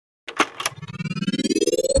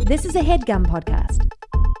This is a HeadGum podcast.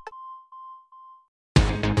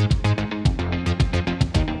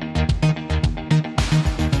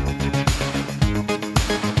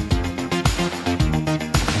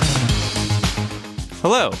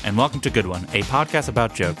 Hello, and welcome to Good One, a podcast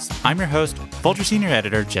about jokes. I'm your host, Vulture Senior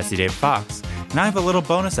Editor Jesse David Fox, and I have a little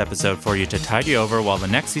bonus episode for you to tide you over while the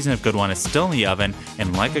next season of Good One is still in the oven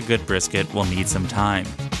and, like a good brisket, will need some time.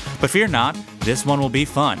 But fear not, this one will be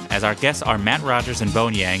fun, as our guests are Matt Rogers and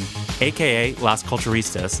Bowen Yang, aka Las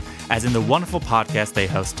Culturistas, as in the wonderful podcast they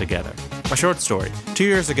host together. A short story. 2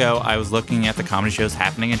 years ago, I was looking at the comedy shows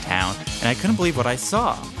happening in town, and I couldn't believe what I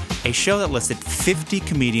saw. A show that listed 50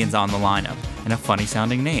 comedians on the lineup, and a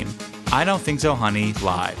funny-sounding name. I Don't Think So Honey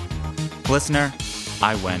Live. Listener,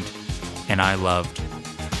 I went, and I loved.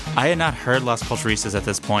 I had not heard Las Culturistas at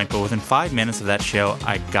this point, but within 5 minutes of that show,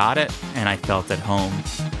 I got it, and I felt at home.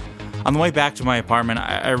 On the way back to my apartment,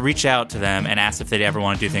 I reached out to them and asked if they'd ever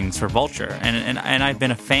want to do things for Vulture, and I've been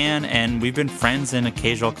a fan, and we've been friends and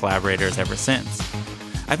occasional collaborators ever since.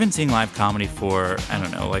 I've been seeing live comedy for,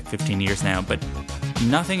 15 years now, but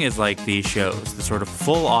nothing is like these shows, the sort of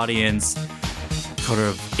full audience sort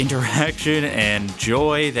of interaction and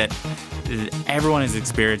joy that everyone is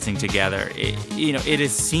experiencing together. It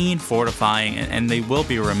is scene fortifying, and they will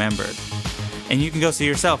be remembered. And you can go see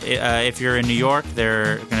yourself. If you're in New York,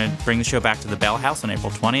 they're going to bring the show back to the Bell House on April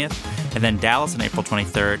 20th, and then Dallas on April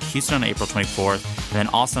 23rd, Houston on April 24th, and then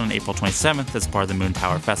Austin on April 27th as part of the Moon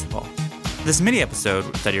Tower Festival. This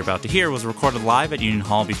mini-episode that you're about to hear was recorded live at Union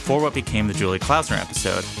Hall before what became the Julie Klausner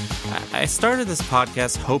episode. I started this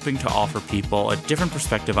podcast hoping to offer people a different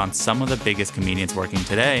perspective on some of the biggest comedians working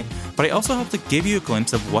today, but I also hope to give you a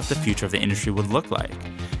glimpse of what the future of the industry would look like.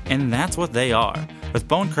 And that's what they are. With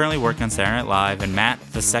Bowen currently working on Saturday Night Live and Matt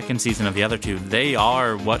the second season of the other two, they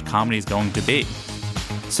are what comedy is going to be.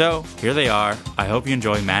 So, here they are. I hope you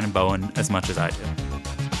enjoy Matt and Bowen as much as I do.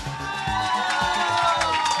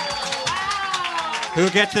 Who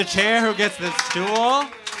gets the chair? Who gets the stool?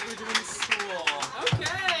 We're doing stool.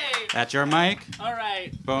 Okay. That's your mic? All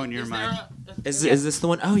right. Bowen, your mic. Is this the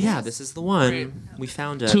one? Oh, yeah, this is the one. Great. We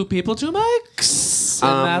found it. Two people, two mics.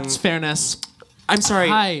 And that's fairness. I'm sorry.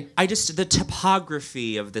 Hi. The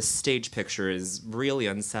topography of this stage picture is really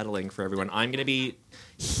unsettling for everyone. I'm going to be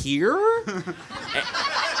here?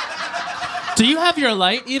 Do you have your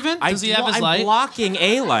light even? Does he have his light? I'm blocking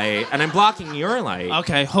a light, and I'm blocking your light.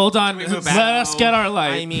 Okay, hold on. Let us get our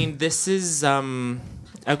light. I mean, this is,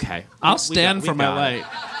 okay. I'll stand for my light.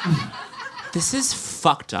 This is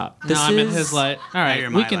fucked up. I'm in his light. All right, you're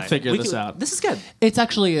we my can light. figure this out. This is good. It's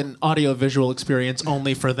actually an audio-visual experience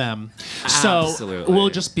only for them. So Absolutely. we'll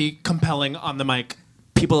just be compelling on the mic.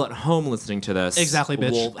 People at home listening to this Exactly,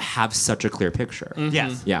 bitch. will have such a clear picture. Mm-hmm.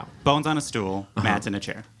 Yes. Yeah. Bowen's on a stool, Matt's in a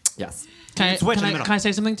chair. Yes. Can Switch in the I middle. can I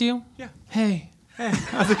say something to you? Yeah. Hey.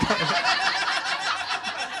 How's it going?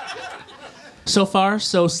 So far,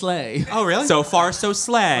 so slay. Oh, really? So far, so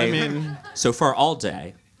slay. I mean, So far, all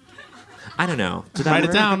day. I don't know. Did that write it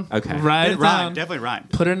work? down. Okay. Write it Rhyme, down. definitely rhyme.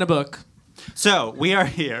 Put it in a book. So, we are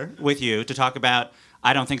here with you to talk about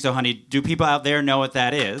I Don't Think So Honey. Do people out there know what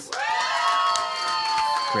that is?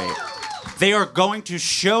 Great. They are going to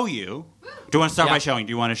show you. Do you want to start by showing?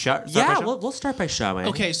 Do you want to start by Yeah, showing? we'll start by showing.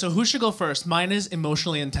 Okay, so who should go first? Mine is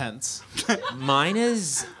emotionally intense. Mine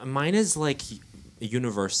is like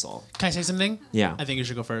universal. Can I say something? Yeah. I think you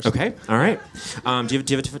should go first. Okay. All right. Do you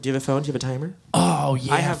have a phone? Do you have a timer? Oh,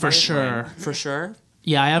 yeah, I have for mine. sure. For sure.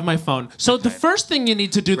 Yeah, I have my phone. So the first thing you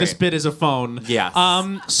need to do this Great. bit is a phone. Yes.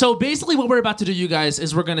 So basically what we're about to do, you guys,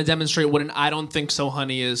 is we're going to demonstrate what an I Don't Think So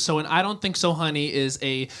Honey is. So an I Don't Think So Honey is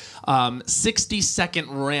a 60-second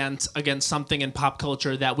rant against something in pop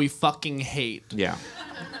culture that we fucking hate. Yeah.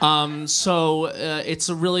 So it's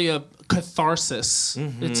really a catharsis.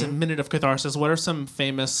 Mm-hmm. It's a minute of catharsis. What are some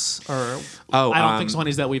famous or Oh, I Don't Think So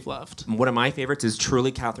Honeys that we've loved? One of my favorites is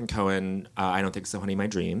truly Catherine Cohen. I Don't Think So, Honey, My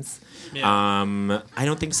Dreams. Yeah. I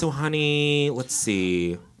Don't Think So, Honey. Let's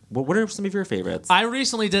see. What are some of your favorites? I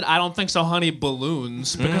recently did I Don't Think So Honey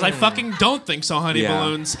Balloons because I fucking don't think so Honey Yeah.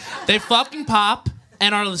 Balloons. They fucking pop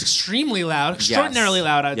and are extremely loud, extraordinarily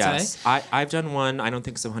loud, I'd say. I've done one, I Don't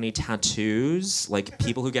Think So, Honey, tattoos. Like,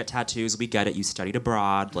 people who get tattoos, we get it. You studied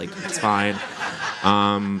abroad. Like, it's fine.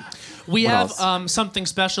 We What have else? something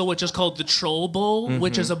special, which is called the Troll Bowl,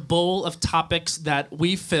 which is a bowl of topics that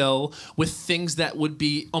we fill with things that would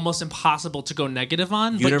be almost impossible to go negative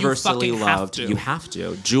on. Universally but you fucking loved. Have to. You have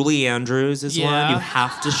to. Julie Andrews is Yeah. one. You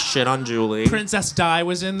have to shit on Julie. Princess Di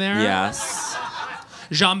was in there. Yes.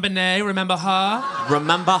 Jean Benet, remember her?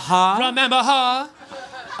 Remember her? Remember her?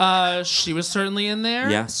 She was certainly in there.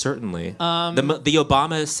 Yeah, certainly. The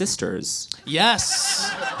Obama sisters.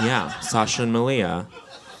 Yes. Yeah, Sasha and Malia.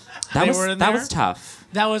 That They were in there? was tough.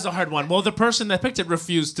 That was a hard one. Well, the person that picked it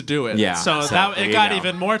refused to do it. Yeah, So, so there it you got go.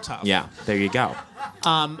 even more tough. Yeah, there you go.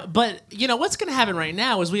 But, what's going to happen right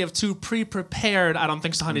now is we have two pre-prepared I Don't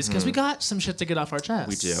Think So Honeys because we got some shit to get off our chest.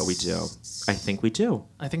 We do. I think we do.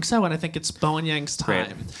 I think so, and I think it's Bo and Yang's Great.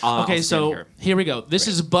 time. I'll Okay, stand so here we go. This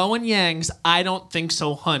is Bo and Yang's I Don't Think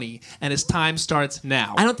So Honey, and his time starts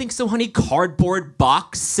now. I don't think so, honey. Cardboard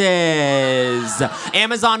boxes.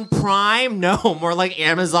 Amazon Prime? No, more like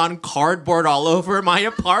Amazon cardboard all over my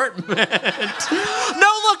apartment.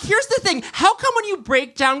 No, look, here's the thing. How come when you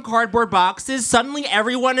break down cardboard boxes, suddenly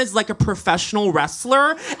everyone is like a professional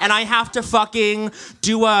wrestler and I have to fucking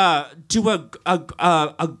do a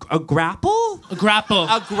grapple? A grapple.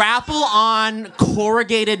 A grapple on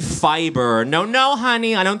corrugated fiber. No,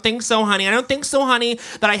 honey. I don't think so, honey. I don't think so, honey,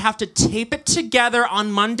 that I have to tape it together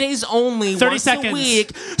on Mondays only 30 once seconds. a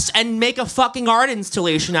week and make a fucking art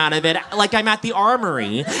installation out of it like I'm at the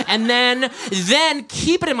Armory. And then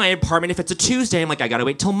keep it in my apartment if it's a Tuesday. I'm like, I gotta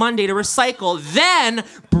wait till Monday to recycle. Then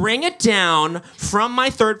bring it down from my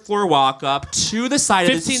third floor walk up to the side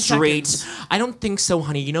of the 15 street. seconds. I don't think so,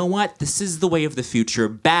 honey. You know what? This is the way of the future.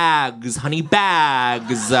 Bags, honey,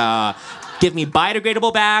 bags. Give me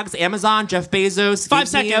biodegradable bags. Amazon, Jeff Bezos.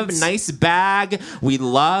 5 give me seconds. a nice bag. We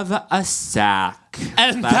love a sack.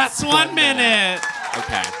 And that's 1 minute.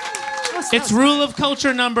 Okay. It's rule of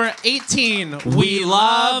culture number 18. We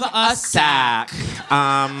love a sack.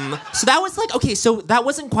 So that was like, okay, so that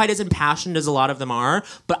wasn't quite as impassioned as a lot of them are,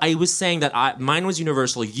 but I was saying that mine was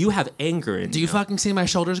universal. You have anger in Do you fucking see my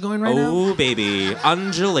shoulders going right now? Oh, baby.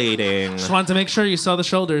 Undulating. Just wanted to make sure you saw the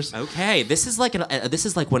shoulders. Okay, this is like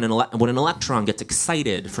when an electron gets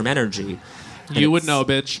excited from energy. You would know,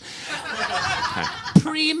 bitch.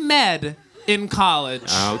 Pre-med in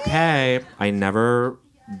college. Okay, I never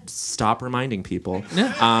stop reminding people.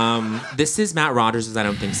 Yeah. This is Matt Rogers' I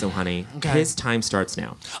Don't Think So, Honey. Okay. His time starts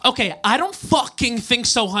now. Okay, I don't fucking think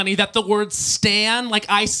so, honey, that the word stan, like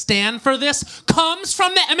I stand for this, comes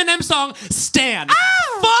from the Eminem song Stan.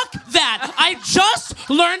 Fuck that. I just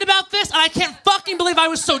learned about this, and I can't fucking believe I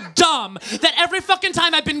was so dumb that every fucking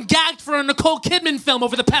time I've been gagged for a Nicole Kidman film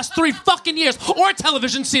over the past 3 fucking years, or a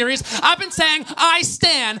television series, I've been saying I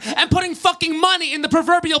stan and putting fucking money in the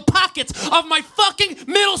proverbial pockets of my fucking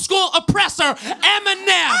middle school oppressor,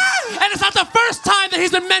 Eminem. And it's not the first time that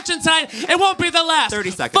he's been mentioned tonight. It won't be the last.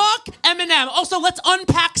 30 seconds. Fuck Eminem. Also, let's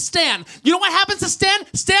unpack Stan. You know what happens to Stan?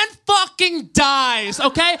 Stan fucking dies,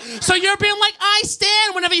 okay? So you're being like, I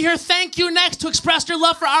Stan whenever you hear thank you next to express your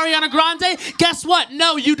love for Ariana Grande. Guess what?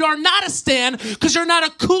 No, you are not a Stan because you're not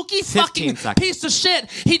a kooky 15 fucking seconds. piece of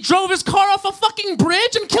shit. He drove his car off a fucking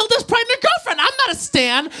bridge and killed his pregnant girlfriend. I'm not a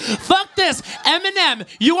Stan. Fuck this. Eminem,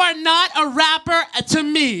 you are not a rapper to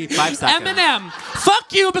me. 5 seconds. Eminem,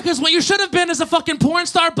 fuck you because what you should have been is a fucking porn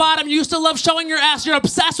star bottom. You used to love showing your ass. You're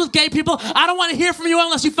obsessed with gay people. I don't want to hear from you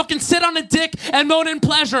unless you fucking sit on a dick and moan in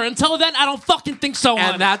pleasure. Until then, I don't fucking think so,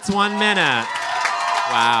 hon. And that's 1 minute.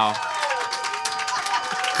 Wow.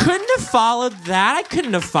 Couldn't have followed that. I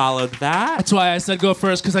couldn't have followed that. That's why I said go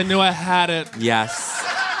first because I knew I had it. Yes.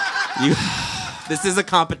 You. This is a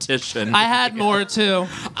competition. I had more too.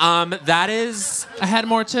 That is. I had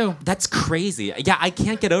more too. That's crazy. Yeah, I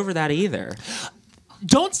can't get over that either.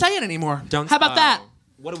 Don't say it anymore. Don't. How about that?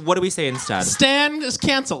 What do we say instead? Stan is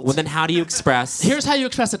canceled. Well, then how do you express? Here's how you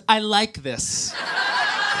express it. I like this.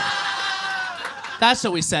 That's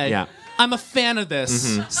what we say. Yeah. I'm a fan of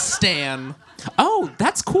this. Stan. Oh,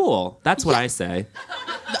 that's cool. That's what I say.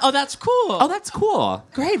 Oh, that's cool. Oh, that's cool.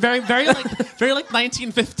 Great. Very like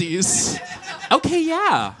 1950s. Okay,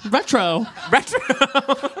 yeah. Retro. Retro.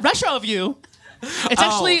 Retro of you. It's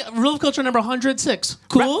actually rule of culture number 106.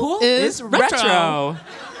 Cool, is retro.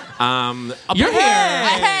 You're here.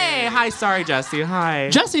 Hey, hi. Sorry, Jesse.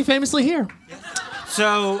 Hi. Jesse, famously here.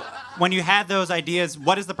 So when you had those ideas,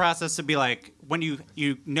 what is the process to be like when you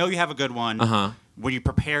know you have a good one? When you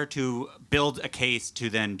prepare to build a case to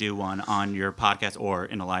then do one on your podcast or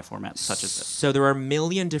in a live format such as this? So there are a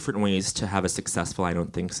million different ways to have a successful I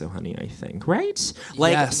Don't Think So, Honey, I think, right?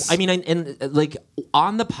 Like, Yes. I mean, and like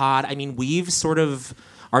on the pod, I mean, we've sort of,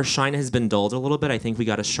 our shine has been dulled a little bit. I think we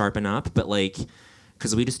got to sharpen up, but like,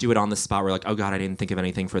 because we just do it on the spot. We're like, oh God, I didn't think of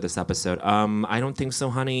anything for this episode. I Don't Think So,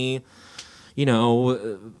 Honey. You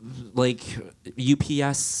know, like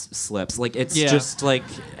UPS slips. Like, it's just like,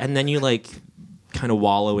 and then you like kind of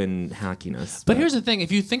wallow in hackiness. But here's the thing,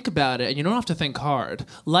 if you think about it, and you don't have to think hard,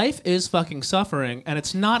 life is fucking suffering, and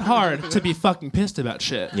it's not hard to be fucking pissed about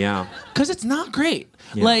shit. Yeah. Because it's not great.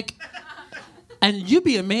 Yeah. Like, And you'd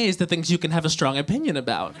be amazed at things you can have a strong opinion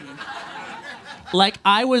about. Like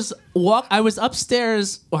I was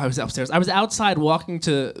upstairs. Well, I was upstairs. I was outside walking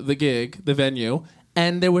to the gig, the venue,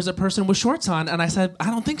 and there was a person with shorts on, and I said, "I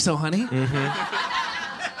don't think so, honey.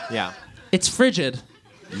 Yeah. It's frigid."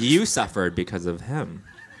 You suffered because of him.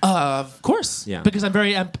 Of course. Yeah. Because I'm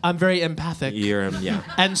very empathic. Yeah.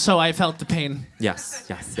 And so I felt the pain. Yes.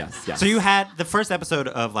 So you had the first episode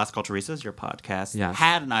of Las Culturistas, your podcast, Yes.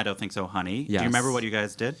 had an I Don't Think So, Honey. Do Yes. you remember what you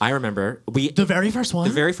guys did? I remember. The very first one?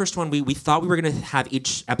 The very first one, we thought we were going to have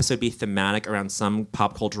each episode be thematic around some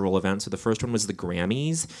pop cultural event. So the first one was the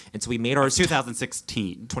Grammys. And so we made ours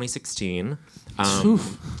 2016. 2016,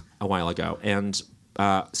 Oof. a while ago. And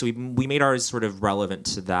so we made ours sort of relevant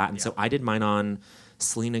to that. And so I did mine on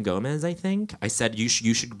Selena Gomez, I think. I said, you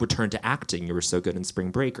should return to acting. You were so good in Spring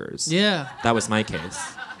Breakers. Yeah. That was my case.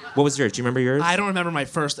 What was yours? Do you remember yours? I don't remember my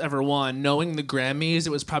first ever one. Knowing the Grammys, it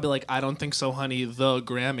was probably like, I Don't Think So, Honey, the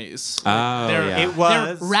Grammys. Oh, yeah. It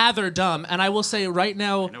was. They're rather dumb. And I will say right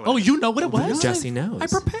now, you know what it was? Jesse knows. I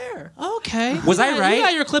prepare. Okay. Was I right? You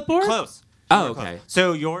got your clipboard? Close. Oh, okay.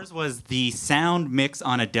 So yours was the sound mix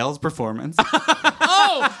on Adele's performance.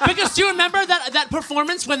 Oh, because do you remember that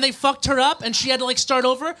performance when they fucked her up and she had to like start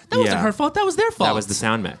over? That wasn't Yeah. her fault. That was their fault. That was the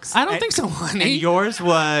sound mix. I don't think so, honey. And yours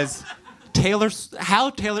was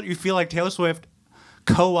you feel like Taylor Swift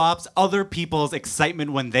co-ops other people's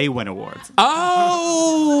excitement when they win awards.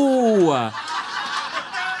 Oh!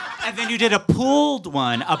 And then you did a pooled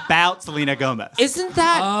one about Selena Gomez. Isn't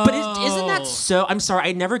that? But isn't that so? I'm sorry,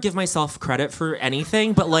 I never give myself credit for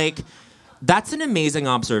anything, but like, that's an amazing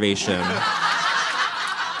observation.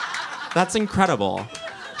 That's incredible.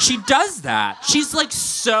 She does that. She's like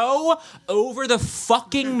so over the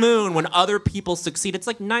fucking moon when other people succeed. It's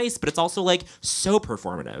like nice, but it's also like so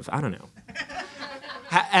performative. I don't know.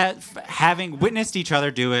 Having witnessed each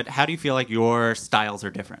other do it, how do you feel like your styles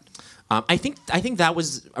are different? I think that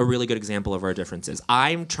was a really good example of our differences.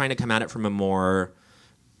 I'm trying to come at it from a more,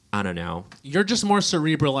 I don't know. You're just more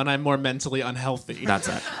cerebral and I'm more mentally unhealthy. That's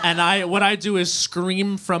it. And what I do is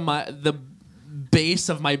scream from the base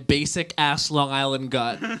of my basic ass Long Island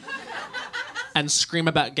gut and scream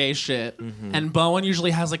about gay shit. Mm-hmm. And Bowen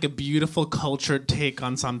usually has like a beautiful cultured take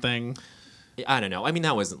on something. I don't know. I mean,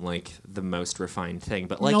 that wasn't like the most refined thing,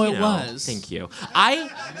 but like, No, you it know, was. Thank you. I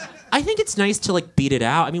think it's nice to like beat it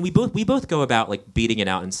out. I mean, we both go about like beating it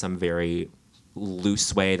out in some very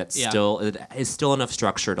loose way that is still enough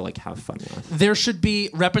structure to like have fun with. There should be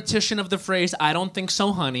repetition of the phrase, I don't think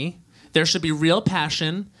so, honey. There should be real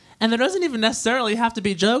passion. And there doesn't even necessarily have to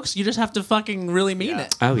be jokes. You just have to fucking really mean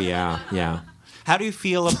it. Oh, yeah. How do you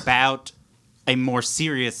feel about a more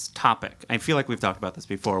serious topic? I feel like we've talked about this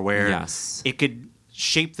before, where it could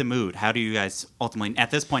shape the mood. How do you guys ultimately,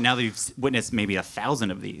 at this point, now that you've witnessed maybe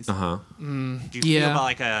 1,000 of these, do you feel about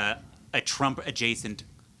like a Trump adjacent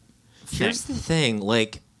thing? Here's the thing,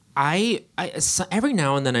 like I every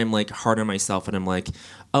now and then I'm like hard on myself and I'm like,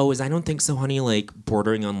 oh, is I Don't Think So, Honey like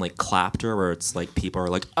bordering on like clapter, where it's like people are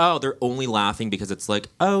like, oh, they're only laughing because it's like,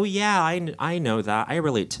 oh yeah, I know that, I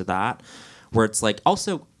relate to that, where it's like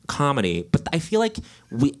also comedy, but I feel like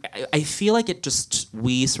we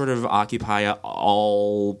sort of occupy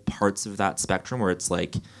all parts of that spectrum where it's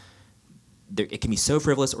like it can be so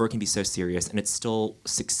frivolous or it can be so serious and it still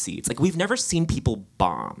succeeds. Like we've never seen people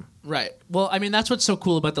bomb. Right. Well, I mean, that's what's so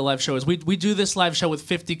cool about the live show is we do this live show with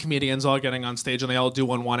 50 comedians all getting on stage and they all do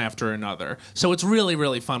one after another. So it's really,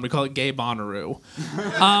 really fun. We call it Gay Bonnaroo.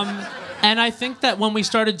 And I think that when we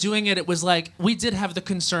started doing it, it was like, we did have the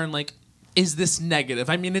concern, like, is this negative?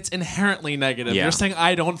 I mean, it's inherently negative. Yeah. You're saying,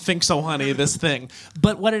 I don't think so, honey, this thing.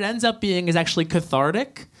 But what it ends up being is actually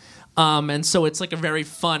cathartic. And so it's like a very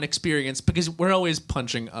fun experience because we're always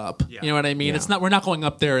punching up. Yeah. You know what I mean? Yeah. We're not going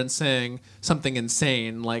up there and saying something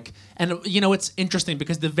insane. Like, and you know, it's interesting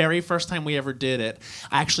because the very first time we ever did it,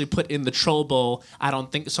 I actually put in the troll bowl, I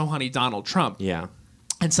don't think so, honey, Donald Trump. Yeah.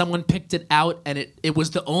 And someone picked it out, and it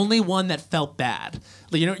was the only one that felt bad.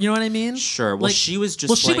 Like, you know what I mean? Sure. Well, Like, she was just.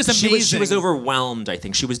 well, she like, was amazing. She was overwhelmed. I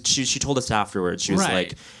think she told us afterwards. She was Right.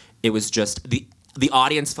 like, it was just the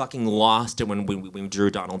audience fucking lost it when we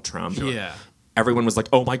drew Donald Trump. Yeah. Everyone was like,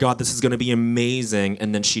 oh my God, this is going to be amazing.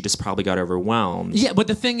 And then she just probably got overwhelmed. Yeah, but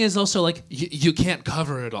the thing is also like you can't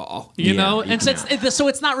cover it all, you Yeah, know, you and so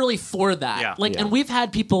it's not really for that. Yeah. Like, Yeah. and we've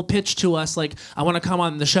had people pitch to us like, I want to come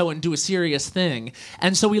on the show and do a serious thing,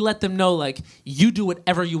 and so we let them know like, you do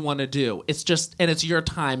whatever you want to do. It's just and it's your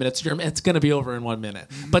time and it's gonna be over in 1 minute.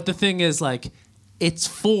 But the thing is like, it's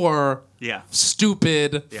for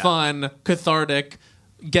stupid, fun, cathartic,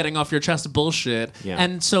 getting off your chest bullshit. Yeah.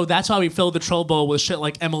 And so that's why we fill the troll bowl with shit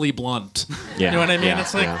like Emily Blunt. Yeah. You know what I mean? Yeah.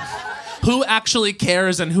 It's like, Yeah. who actually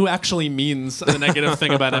cares and who actually means the negative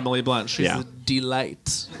thing about Emily Blunt. She's Yeah. a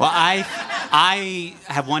delight. Well, I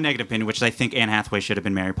have one negative opinion, which is I think Anne Hathaway should have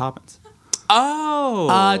been Mary Poppins.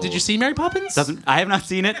 Oh. Did you see Mary Poppins? I have not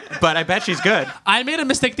seen it, but I bet she's good. I made a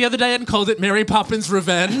mistake the other day and called it Mary Poppins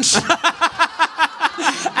Revenge.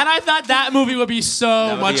 And I thought that movie would be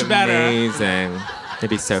so much better. Amazing. It'd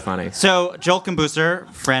be so funny. So Joel Booster,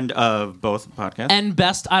 friend of both podcasts, And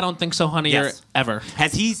best I Don't Think So Honey Yes. ever.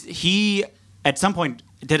 has he at some point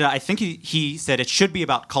I think he said it should be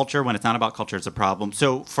about culture. When it's not about culture, it's a problem.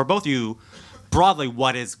 So for both of you, broadly,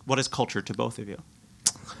 what is culture to both of you?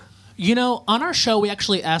 You know, on our show, we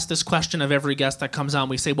actually ask this question of every guest that comes on.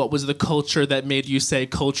 We say, what was the culture that made you say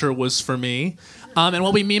culture was for me? And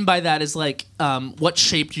what we mean by that is like, what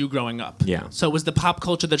shaped you growing up? Yeah. So it was the pop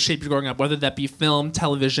culture that shaped you growing up, whether that be film,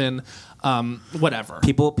 television, whatever.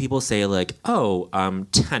 People say like,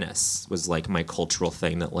 tennis was like my cultural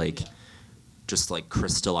thing that like just like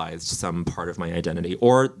crystallized some part of my identity,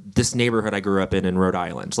 or this neighborhood I grew up in Rhode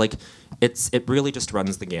Island. Like it really just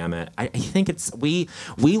runs the gamut. I think we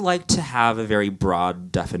like to have a very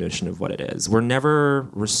broad definition of what it is. We're never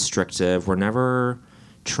restrictive. We're never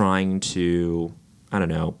trying to, I don't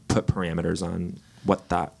know, put parameters on what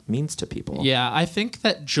that means to people. Yeah, I think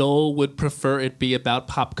that Joel would prefer it be about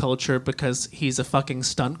pop culture because he's a fucking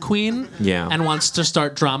stunt queen. Yeah. And wants to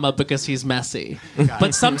start drama because he's messy.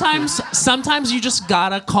 But sometimes you just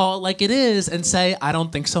gotta call it like it is and say, I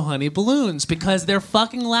don't think so, honey, balloons, because they're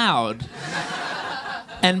fucking loud.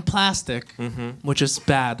 And plastic, which is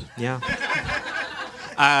bad. Yeah.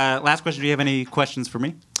 Last question. Do you have any questions for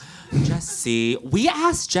me? Jesse, we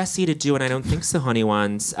asked Jesse to do an I Don't Think So Honey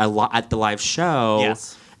once at the live show.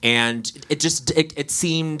 Yes. And it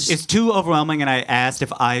seemed... It's too overwhelming, and I asked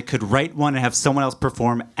if I could write one and have someone else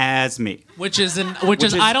perform as me. Which is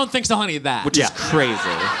I don't think so, honey, that. which is crazy.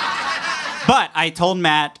 But I told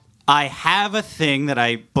Matt I have a thing that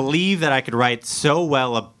I believe that I could write so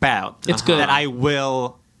well about. It's good. That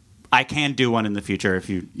I can do one in the future if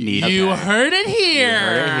you need. You heard it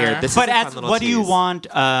here. This But is a fun little what do you tease. want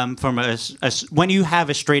from when you have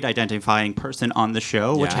a straight identifying person on the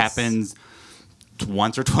show, which Yes. happens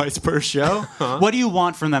once or twice per show? What do you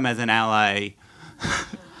want from them as an ally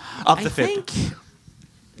of the I fifth? think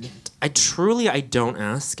I don't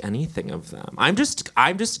ask anything of them. I'm just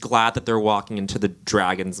glad that they're walking into the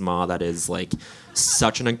Dragon's Maw that is like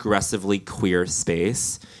such an aggressively queer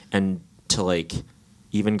space, and to like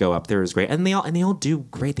even go up there is great. And they all do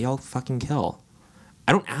great. They all fucking kill.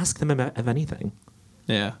 I don't ask them of anything.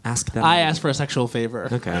 Yeah. Ask them. I asked for a sexual favor.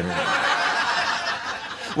 Okay.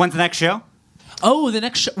 When's the next show? Oh, the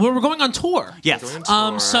next show. Well, we're going on tour. Yes.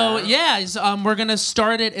 So we're gonna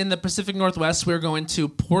start it in the Pacific Northwest. We're going to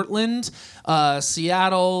Portland,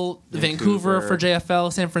 Seattle, Vancouver for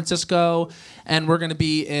JFL, San Francisco, and we're gonna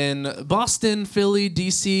be in Boston, Philly,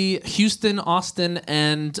 DC, Houston, Austin,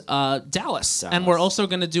 and Dallas. And we're also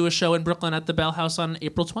gonna do a show in Brooklyn at the Bell House on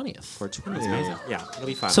April 20th. For 20. Amazing. Yeah, it'll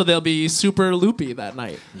be fun. So they'll be super loopy that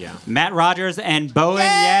night. yeah. Matt Rogers and Bowen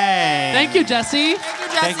Yang. Thank you, Jesse.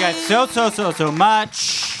 Thank you guys so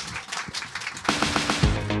much.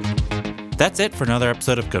 That's it for another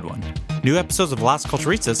episode of Good One. New episodes of Las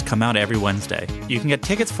Culturistas come out every Wednesday. You can get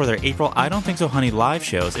tickets for their April I Don't Think So Honey live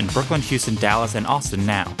shows in Brooklyn, Houston, Dallas, and Austin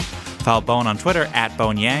now. Follow Bowen on Twitter at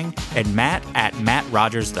Bowen Yang and Matt at Matt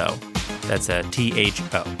Rogers Though. That's a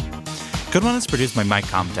THO. Good One is produced by Mike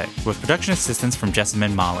Comte, with production assistance from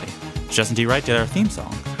Jessamine Molly. Justin T. Wright did our theme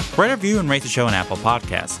song. Write a review and rate the show on Apple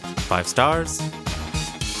Podcasts. 5 stars,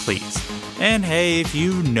 please. And hey, if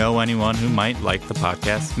you know anyone who might like the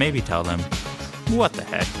podcast, maybe tell them. What the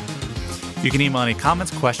heck? You can email any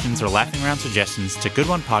comments, questions, or laughing around suggestions to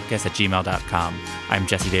goodonepodcast@gmail.com. I'm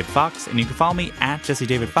Jesse David Fox, and you can follow me at Jesse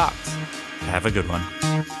David Fox. Have a good one.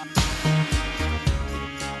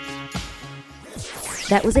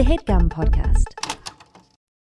 That was a HeadGum podcast.